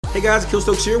Hey guys, Akil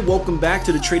Stokes here. Welcome back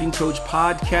to the Trading Coach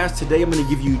Podcast. Today I'm going to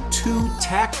give you 2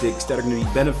 tactics that are going to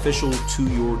be beneficial to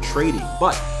your trading.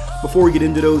 But before we get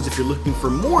into those, if you're looking for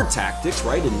more tactics,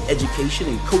 right, in education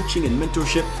and coaching and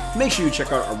mentorship, make sure you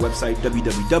check out our website,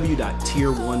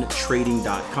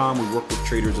 www.tier1trading.com. We work with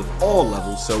traders of all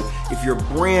levels. So if you're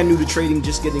brand new to trading,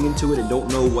 just getting into it and don't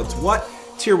know what's what,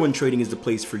 Tier 1 Trading is the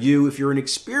place for you. If you're an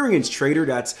experienced trader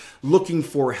that's looking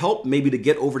for help, maybe to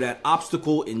get over that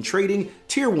obstacle in trading,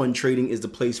 Tier 1 Trading is the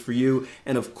place for you.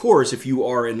 And of course, if you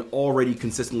are an already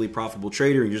consistently profitable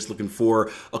trader and you're just looking for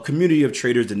a community of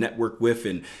traders to network with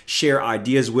and share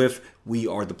ideas with, we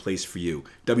are the place for you.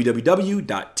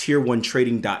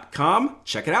 www.tier1trading.com.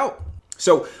 Check it out.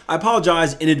 So I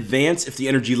apologize in advance if the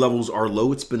energy levels are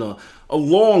low. It's been a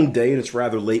long day and it's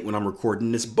rather late when I'm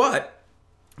recording this, but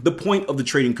the point of the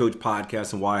Trading Coach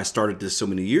Podcast and why I started this so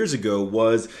many years ago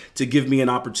was to give me an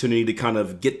opportunity to kind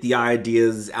of get the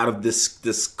ideas out of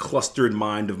this clustered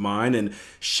mind of mine and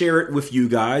share it with you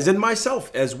guys and myself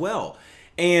as well.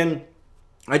 And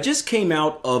I just came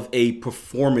out of a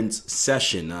performance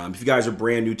session. If you guys are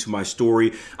brand new to my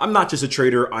story, I'm not just a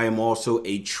trader, I am also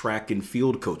a track and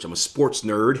field coach. I'm a sports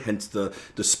nerd, hence the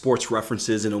sports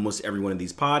references in almost every one of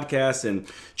these podcasts. And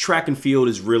track and field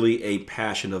is really a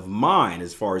passion of mine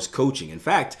as far as coaching. In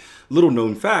fact, little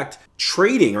known fact,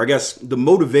 trading, or I guess the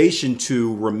motivation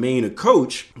to remain a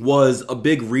coach, was a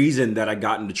big reason that I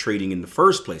got into trading in the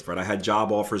first place, right? I had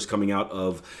job offers coming out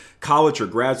of college or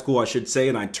grad school, I should say,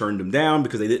 and I turned them down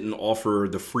because they didn't offer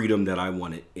the freedom that I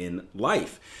wanted in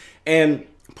life. And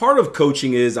part of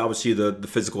coaching is obviously the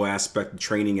physical aspect, the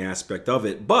training aspect of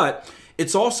it, but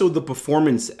it's also the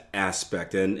performance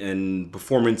aspect, and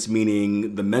performance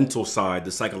meaning the mental side,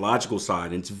 the psychological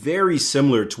side. And it's very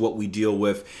similar to what we deal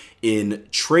with in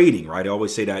trading, right? I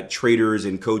always say that traders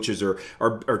and coaches or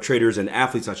traders and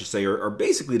athletes, I should say, are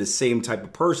basically the same type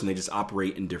of person. They just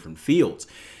operate in different fields.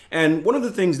 And one of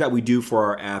the things that we do for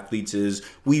our athletes is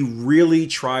we really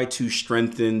try to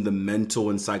strengthen the mental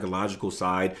and psychological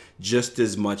side just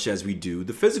as much as we do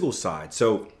the physical side.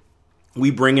 So we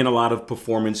bring in a lot of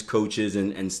performance coaches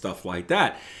and stuff like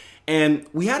that. And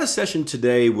we had a session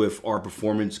today with our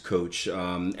performance coach,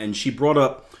 and she brought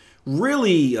up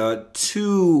really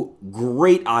 2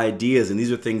 great ideas, and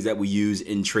these are things that we use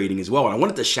in trading as well. And I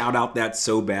wanted to shout out that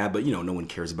so bad, but no one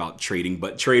cares about trading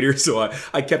but traders, so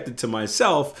I kept it to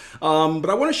myself. But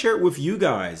I want to share it with you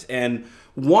guys. And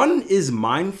one is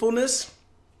mindfulness.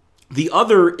 The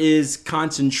other is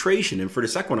concentration. And for the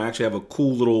second one, I actually have a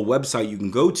cool little website you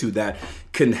can go to that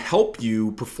can help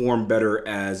you perform better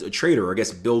as a trader, or I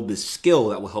guess build this skill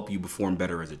that will help you perform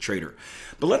better as a trader.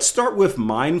 But let's start with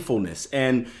mindfulness.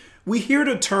 And we hear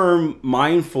the term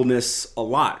mindfulness a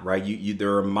lot, right?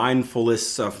 There are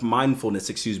mindfulness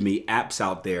apps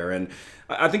out there. And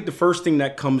I think the first thing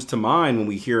that comes to mind when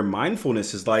we hear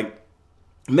mindfulness is like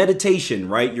meditation,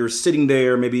 right? You're sitting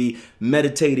there maybe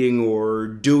meditating or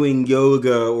doing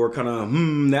yoga or kind of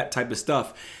that type of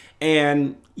stuff.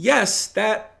 And yes,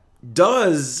 that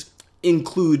does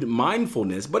include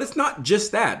mindfulness, but it's not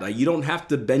just that. Like, you don't have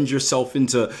to bend yourself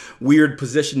into weird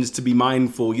positions to be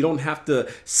mindful. You don't have to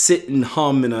sit and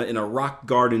hum in a rock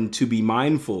garden to be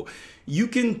mindful. You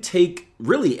can take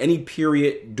really any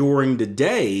period during the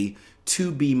day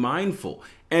to be mindful.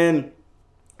 And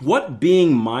what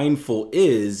being mindful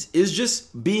is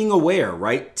just being aware,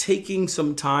 right? Taking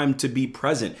some time to be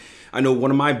present. I know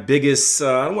one of my biggest,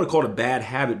 I don't want to call it a bad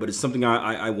habit, but it's something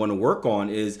I want to work on,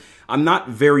 is I'm not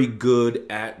very good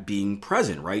at being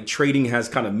present, right? Trading has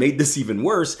kind of made this even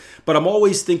worse, but I'm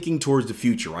always thinking towards the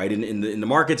future, right? In the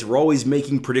markets, we're always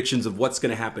making predictions of what's going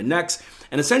to happen next.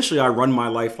 And essentially, I run my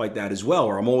life like that as well,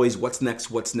 where I'm always what's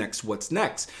next, what's next, what's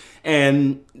next.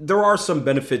 And there are some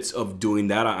benefits of doing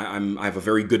that. I have a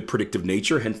very good predictive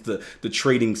nature, hence the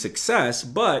trading success,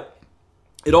 but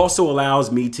it also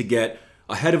allows me to get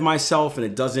ahead of myself, and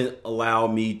it doesn't allow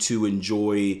me to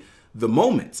enjoy the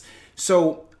moments.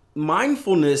 So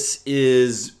mindfulness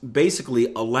is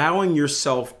basically allowing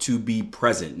yourself to be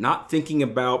present, not thinking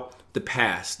about the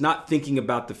past, not thinking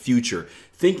about the future,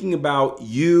 thinking about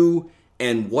you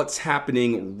and what's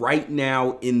happening right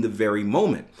now in the very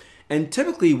moment. And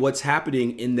typically what's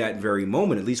happening in that very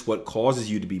moment, at least what causes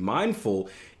you to be mindful,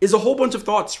 is a whole bunch of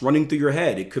thoughts running through your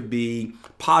head. It could be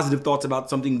positive thoughts about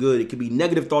something good. It could be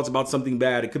negative thoughts about something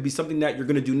bad. It could be something that you're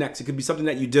going to do next. It could be something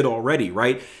that you did already,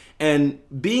 right? And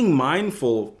being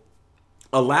mindful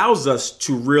allows us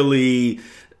to really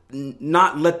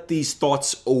not let these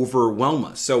thoughts overwhelm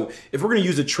us. So if we're going to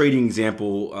use a trading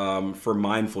example for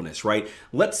mindfulness, right?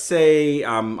 Let's say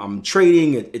I'm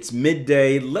trading, it's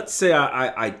midday. Let's say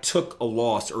I took a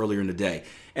loss earlier in the day.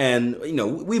 And,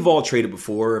 we've all traded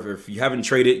before. If you haven't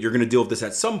traded, you're going to deal with this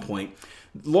at some point.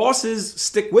 Losses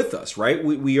stick with us, right?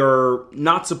 We are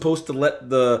not supposed to let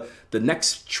the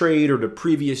next trade or the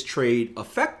previous trade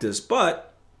affect us, but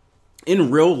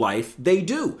in real life, they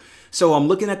do. So I'm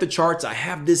looking at the charts. I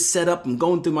have this set up. I'm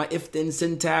going through my if-then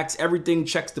syntax. Everything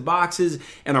checks the boxes,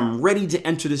 and I'm ready to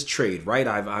enter this trade, right?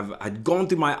 I've gone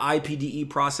through my IPDE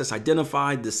process,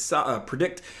 identify,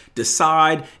 predict,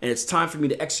 decide, and it's time for me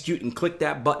to execute and click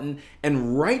that button.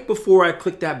 And right before I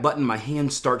click that button, my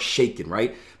hands start shaking,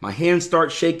 right? My hands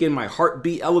start shaking. My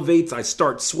heartbeat elevates. I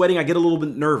start sweating. I get a little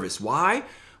bit nervous. Why?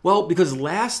 Well, because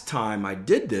last time I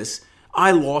did this,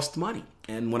 I lost money.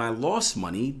 And when I lost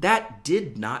money, that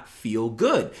did not feel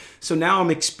good. So now I'm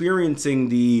experiencing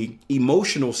the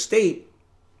emotional state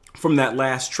from that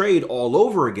last trade all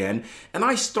over again. And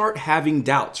I start having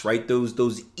doubts, right?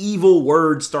 Those evil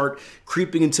words start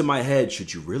creeping into my head.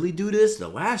 Should you really do this? The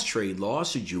last trade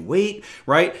lost. Should you wait?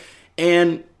 Right?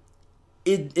 And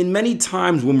in many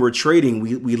times when we're trading,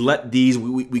 we let these,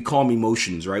 we call them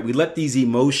emotions, right? We let these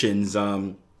emotions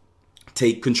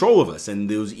take control of us. And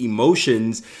those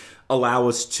emotions allow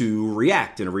us to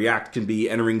react. And a react can be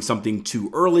entering something too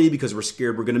early because we're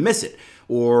scared we're going to miss it.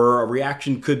 Or a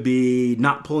reaction could be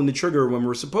not pulling the trigger when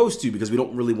we're supposed to because we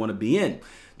don't really want to be in.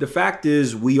 The fact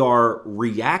is we are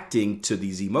reacting to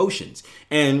these emotions.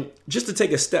 And just to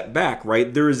take a step back,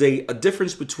 right, there is a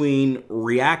difference between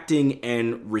reacting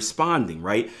and responding,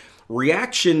 right?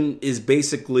 Reaction is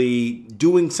basically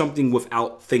doing something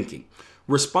without thinking.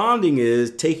 Responding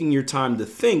is taking your time to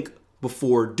think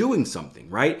before doing something,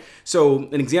 right? So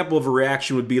an example of a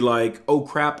reaction would be like, oh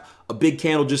crap, a big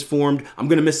candle just formed. I'm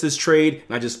going to miss this trade.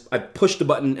 And I push the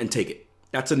button and take it.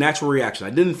 That's a natural reaction.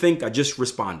 I didn't think, I just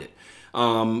responded.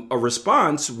 A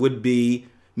response would be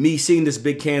me seeing this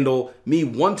big candle, me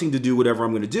wanting to do whatever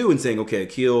I'm going to do and saying, okay,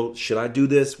 Akil, should I do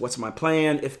this? What's my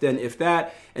plan? If then, if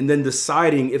that, and then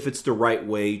deciding if it's the right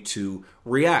way to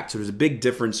react. So there's a big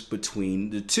difference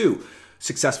between the two.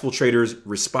 Successful traders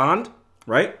respond,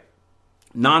 right?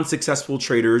 Non-successful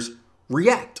traders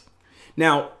react.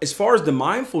 Now, as far as the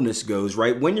mindfulness goes,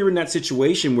 right, when you're in that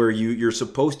situation where you're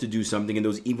supposed to do something and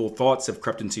those evil thoughts have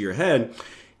crept into your head,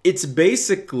 it's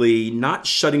basically not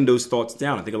shutting those thoughts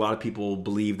down. I think a lot of people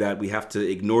believe that we have to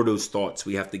ignore those thoughts.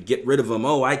 We have to get rid of them.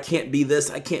 Oh, I can't be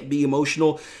this. I can't be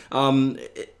emotional.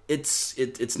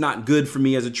 It's not good for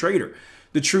me as a trader.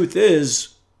 The truth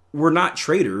is, we're not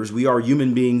traders. We are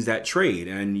human beings that trade,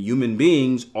 and human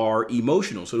beings are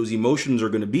emotional. So those emotions are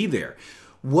going to be there.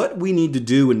 What we need to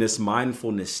do in this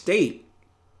mindfulness state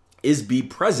is be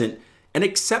present and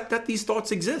accept that these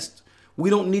thoughts exist. We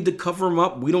don't need to cover them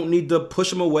up. We don't need to push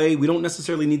them away. We don't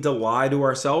necessarily need to lie to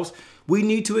ourselves. We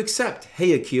need to accept,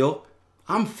 hey, Akil,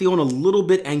 I'm feeling a little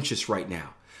bit anxious right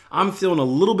now. I'm feeling a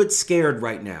little bit scared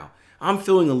right now. I'm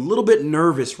feeling a little bit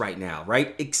nervous right now,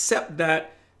 right? Accept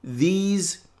that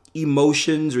these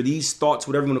emotions or these thoughts,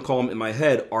 whatever you want to call them in my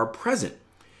head, are present.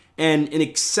 And in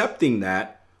accepting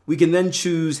that, we can then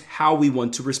choose how we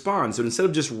want to respond. So instead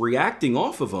of just reacting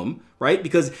off of them, right?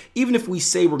 Because even if we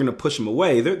say we're going to push them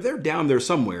away, they're down there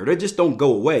somewhere. They just don't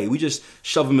go away. We just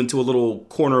shove them into a little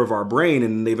corner of our brain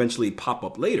and they eventually pop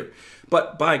up later.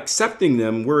 But by accepting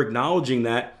them, we're acknowledging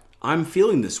that I'm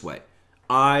feeling this way.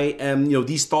 I am,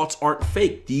 these thoughts aren't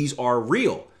fake. These are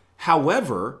real.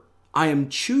 However, I am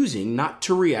choosing not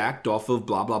to react off of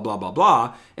blah, blah, blah, blah,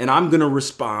 blah, and I'm going to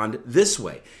respond this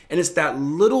way. And it's that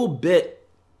little bit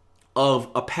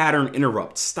of a pattern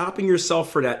interrupt, stopping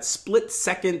yourself for that split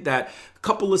second, that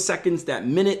couple of seconds, that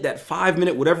minute, that 5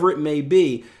 minute, whatever it may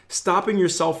be, stopping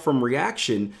yourself from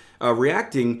reacting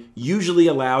usually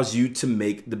allows you to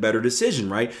make the better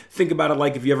decision, right? Think about it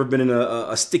like if you've ever been in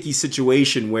a sticky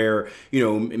situation where,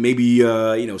 maybe,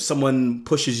 someone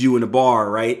pushes you in a bar,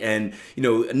 right? And,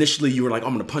 initially you were like,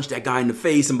 I'm going to punch that guy in the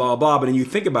face and blah, blah, blah. But then you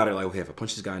think about it like, okay, if I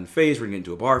punch this guy in the face, we're going to get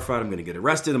into a bar fight, I'm going to get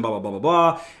arrested and blah, blah, blah, blah,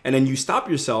 blah. And then you stop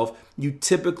yourself, you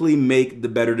typically make the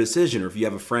better decision. Or if you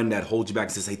have a friend that holds you back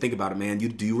and says, hey, think about it, man,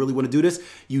 do you really want to do this?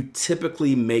 You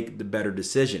typically make the better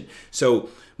decision. So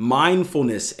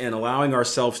mindfulness and allowing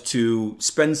ourselves to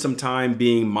spend some time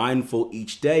being mindful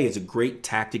each day is a great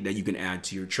tactic that you can add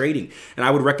to your trading. And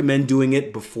I would recommend doing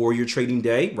it before your trading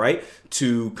day, right?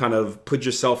 To kind of put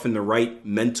yourself in the right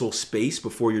mental space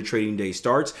before your trading day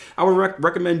starts. I would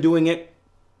recommend doing it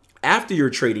after your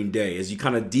trading day, as you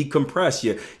kind of decompress,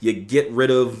 you get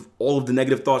rid of all of the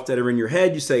negative thoughts that are in your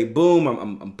head. You say, boom,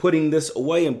 I'm putting this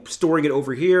away, I'm storing it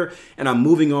over here, and I'm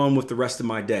moving on with the rest of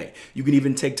my day. You can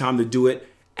even take time to do it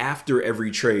after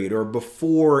every trade or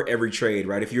before every trade,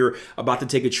 right? If you're about to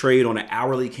take a trade on an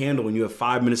hourly candle and you have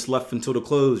 5 minutes left until the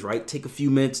close, right? Take a few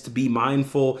minutes to be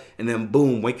mindful and then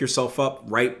boom, wake yourself up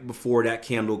right before that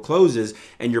candle closes,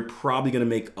 and you're probably going to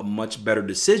make a much better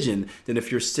decision than if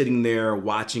you're sitting there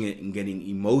watching it and getting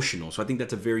emotional. So I think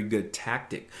that's a very good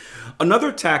tactic.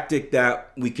 Another tactic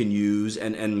that we can use,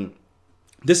 and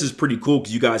this is pretty cool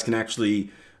because you guys can actually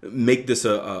make this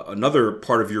another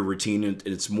part of your routine, and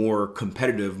it's more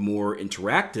competitive, more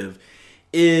interactive,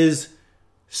 is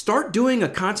start doing a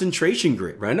concentration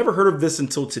grid, right? I never heard of this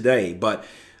until today, but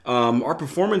our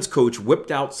performance coach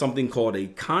whipped out something called a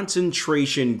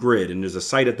concentration grid, and there's a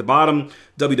site at the bottom,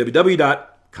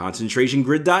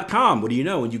 www.concentrationgrid.com. What do you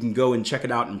know? And you can go and check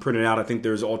it out and print it out. I think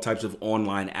there's all types of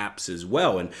online apps as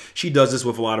well, and she does this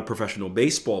with a lot of professional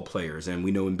baseball players, and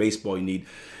we know in baseball you need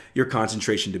your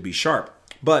concentration to be sharp.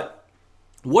 But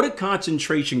what a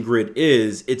concentration grid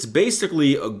is, it's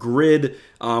basically a grid,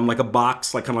 like a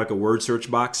box, like kind of like a word search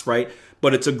box, right?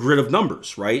 But it's a grid of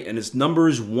numbers, right? And it's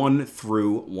numbers 1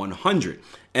 through 100.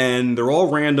 And they're all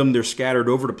random, they're scattered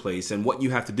over the place. And what you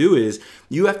have to do is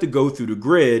you have to go through the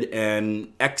grid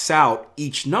and X out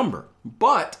each number.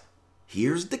 But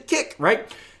here's the kick, right?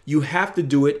 You have to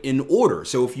do it in order.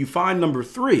 So if you find number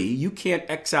 3, you can't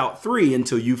X out 3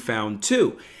 until you found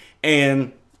 2.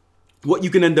 And what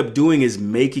you can end up doing is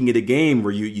making it a game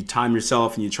where you time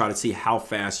yourself and you try to see how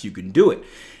fast you can do it.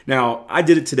 Now, I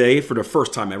did it today for the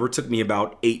first time ever. It took me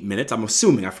about 8 minutes. I'm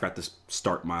assuming I forgot to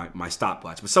start my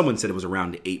stopwatch, but someone said it was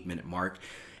around the 8-minute mark.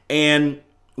 And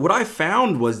what I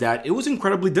found was that it was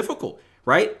incredibly difficult,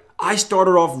 right? I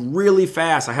started off really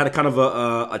fast. I had a kind of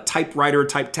a typewriter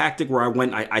type tactic where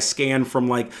I scanned from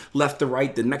like left to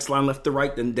right, the next line left to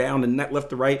right, then down, and left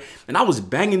to right. And I was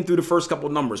banging through the first couple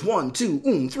of numbers. 1,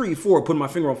 2, 3, 4, putting my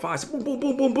finger on 5, boom, boom,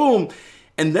 boom, boom, boom.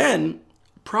 And then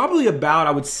probably about,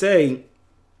 I would say,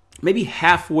 maybe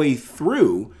halfway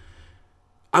through,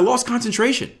 I lost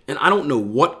concentration. And I don't know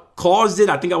what caused it.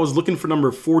 I think I was looking for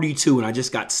number 42 and I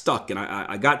just got stuck. And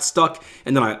I got stuck,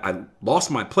 and then I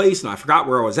lost my place and I forgot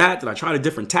where I was at. Then I tried a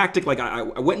different tactic. Like I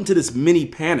went into this mini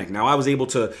panic. Now I was able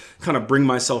to kind of bring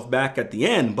myself back at the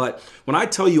end. But when I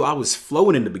tell you I was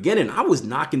flowing in the beginning, I was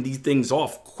knocking these things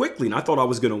off quickly and I thought I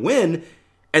was going to win.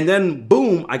 And then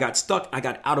boom, I got stuck. I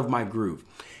got out of my groove.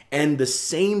 And the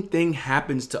same thing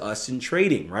happens to us in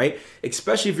trading, right?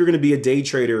 Especially if you're going to be a day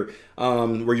trader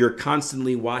where you're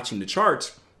constantly watching the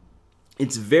charts.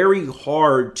 It's very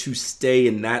hard to stay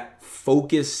in that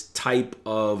focused type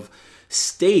of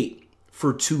state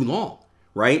for too long,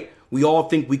 right? We all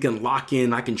think we can lock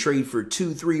in. I can trade for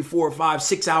 2, 3, 4, 5,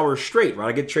 6 hours straight, right?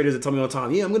 I get traders that tell me all the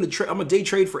time, yeah, I'm a day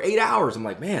trade for 8 hours. I'm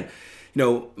like, man,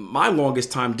 my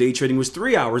longest time day trading was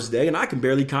 3 hours a day, and I can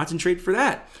barely concentrate for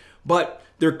that. But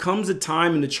there comes a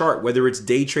time in the chart, whether it's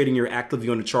day trading, you're actively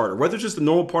on the chart, or whether it's just a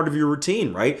normal part of your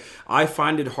routine, right? I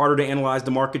find it harder to analyze the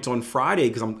markets on Friday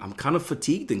because I'm kind of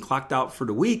fatigued and clocked out for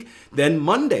the week than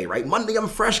Monday, right? Monday I'm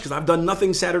fresh because I've done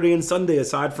nothing Saturday and Sunday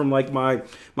aside from like my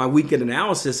weekend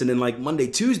analysis. And then like Monday,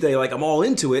 Tuesday, like I'm all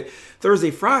into it. Thursday,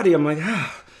 Friday, I'm like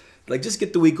just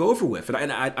get the week over with.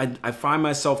 And I find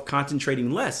myself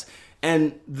concentrating less.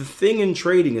 And the thing in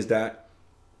trading is that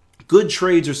good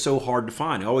trades are so hard to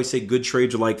find. I always say good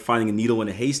trades are like finding a needle in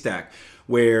a haystack,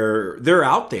 where they're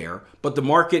out there, but the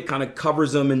market kind of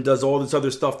covers them and does all this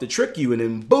other stuff to trick you. And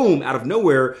then boom, out of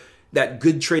nowhere, that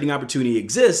good trading opportunity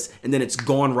exists, and then it's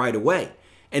gone right away.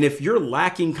 And if you're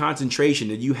lacking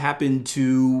concentration and you happen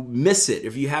to miss it,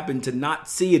 if you happen to not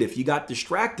see it, if you got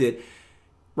distracted,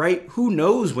 right? Who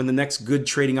knows when the next good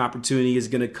trading opportunity is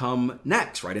going to come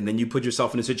next, right? And then you put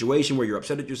yourself in a situation where you're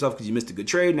upset at yourself because you missed a good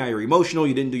trade. Now you're emotional.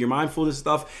 You didn't do your mindfulness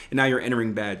stuff. And now you're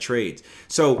entering bad trades.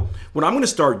 So what I'm going to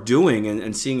start doing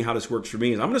and seeing how this works for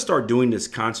me is I'm going to start doing this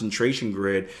concentration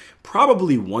grid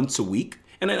probably once a week.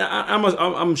 And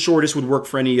I'm sure this would work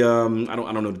for any, I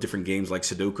don't know, different games like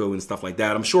Sudoku and stuff like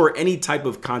that. I'm sure any type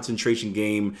of concentration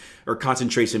game or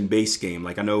concentration-based game.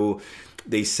 Like I know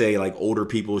they say like older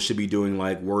people should be doing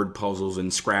like word puzzles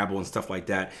and Scrabble and stuff like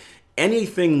that.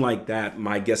 Anything like that,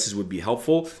 my guesses would be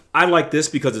helpful. I like this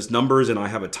because it's numbers and I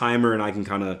have a timer and I can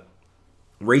kind of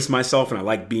race myself, and I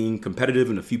like being competitive,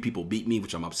 and a few people beat me,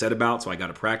 which I'm upset about, so I got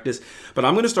to practice. But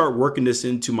I'm going to start working this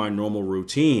into my normal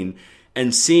routine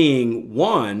and seeing,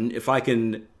 one, if I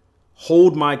can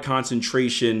hold my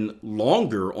concentration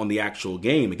longer on the actual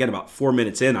game. Again, about 4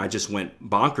 minutes in, I just went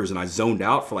bonkers and I zoned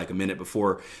out for like a minute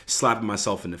before slapping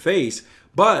myself in the face.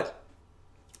 But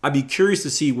I'd be curious to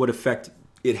see what effect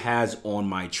it has on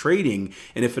my trading,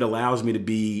 and if it allows me to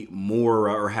be more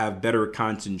or have better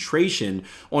concentration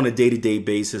on a day-to-day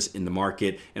basis in the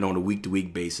market and on a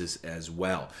week-to-week basis as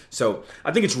well. So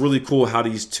I think it's really cool how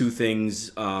these two things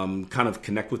kind of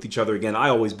connect with each other. Again, I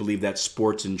always believe that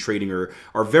sports and trading are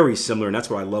very similar, and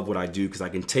that's why I love what I do, because I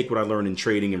can take what I learn in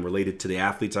trading and relate it to the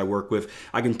athletes I work with.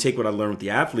 I can take what I learn with the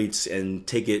athletes and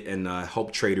take it and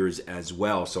help traders as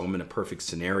well. So I'm in a perfect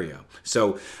scenario.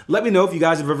 So let me know if you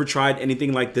guys have ever tried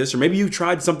anything like this, or maybe you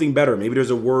tried something better. Maybe there's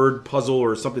a word puzzle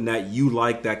or something that you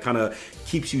like that kind of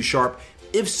keeps you sharp.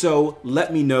 If so,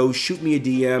 let me know. Shoot me a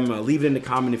DM. Leave it in the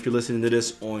comment if you're listening to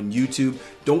this on YouTube.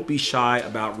 Don't be shy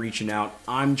about reaching out.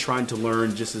 I'm trying to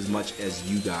learn just as much as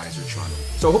you guys are trying to.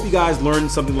 So I hope you guys learned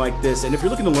something like this. And if you're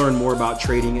looking to learn more about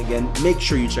trading, again, make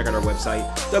sure you check out our website,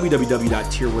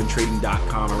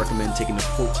 www.tier1trading.com. I recommend taking the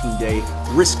 14-day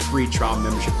risk-free trial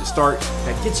membership to start.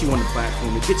 That gets you on the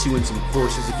platform. It gets you in some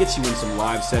courses. It gets you in some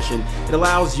live session. It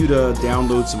allows you to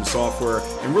download some software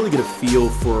and really get a feel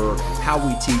for how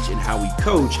we teach and how we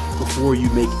coach before you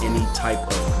make any type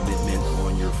of commitment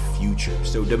on your future.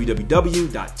 So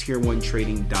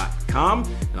www.tier1trading.com,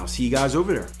 and I'll see you guys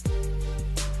over there.